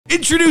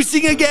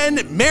Introducing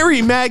again,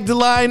 Mary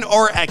Magdalene,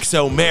 or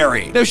XO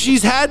Mary. Now,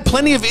 she's had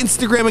plenty of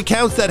Instagram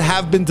accounts that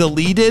have been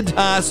deleted,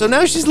 so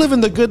now she's living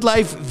the good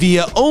life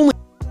via only.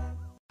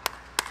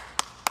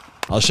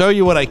 I'll show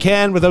you what I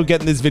can without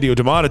getting this video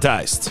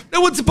demonetized.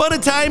 Now, once upon a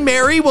time,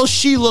 Mary, well,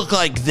 she looked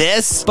like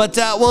this, but,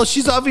 well,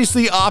 she's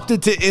obviously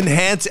opted to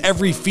enhance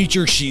every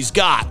feature she's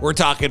got. We're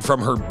talking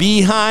from her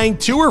behind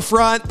to her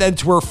front, then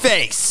to her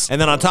face. And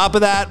then on top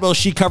of that, well,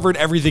 she covered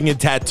everything in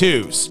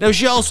tattoos. Now,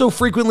 she also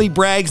frequently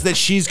brags that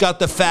she's got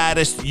the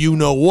fattest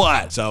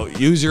you-know-what. So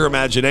use your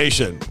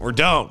imagination, or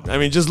don't. I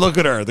mean, just look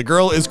at her. The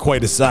girl is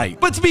quite a sight.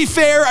 But to be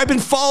fair, I've been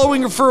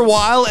following her for a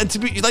while, and to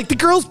be, like, the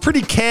girl's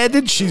pretty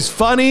candid. She's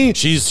funny.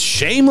 She's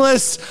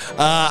shameless.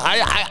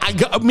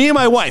 Me and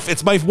my wife,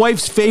 it's my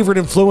wife's favorite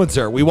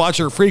influencer. We watch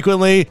her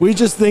frequently. We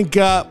just think,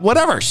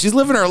 whatever, she's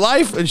living her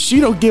life and she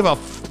don't give a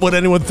what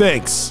anyone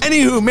thinks.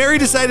 Anywho, Mary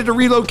decided to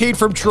relocate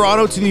from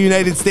Toronto to the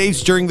United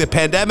States during the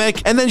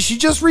pandemic, and then she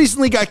just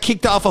recently got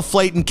kicked off a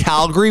flight in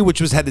Calgary, which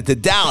was headed to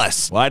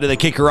Dallas. Why did they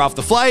kick her off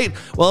the flight?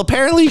 Well,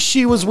 apparently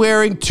she was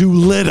wearing too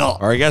little,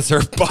 or I guess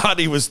her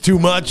body was too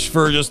much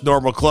for just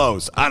normal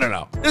clothes. I don't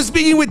know. Now,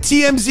 speaking with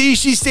TMZ,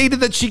 she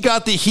stated that she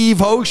got the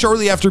heave-ho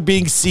shortly after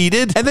being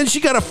seated, and then she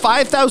got a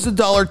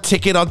 $5,000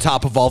 ticket on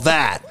top of all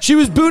that. She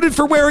was booted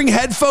for wearing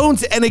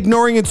headphones and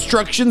ignoring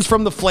instructions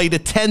from the flight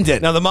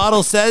attendant. Now, the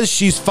model says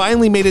she's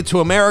finally made it to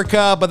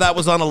America, but that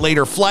was on a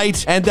later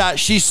flight, and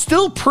she's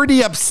still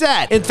pretty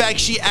upset. In fact,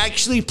 she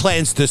actually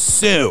plans to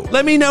sue.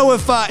 Let me know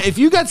if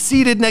you got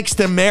seated next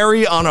to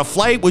Mary on a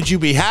flight, would you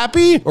be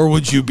happy or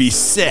would you be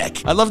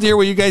sick? I'd love to hear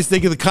what you guys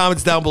think in the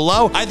comments down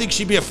below. I think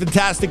she'd be a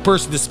fantastic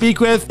person to speak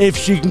with if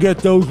she can get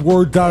those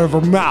words out of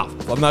her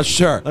mouth. I'm not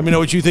sure. Let me know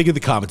what you think in the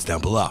comments down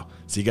below.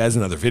 See you guys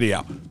in another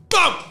video.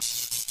 Boom!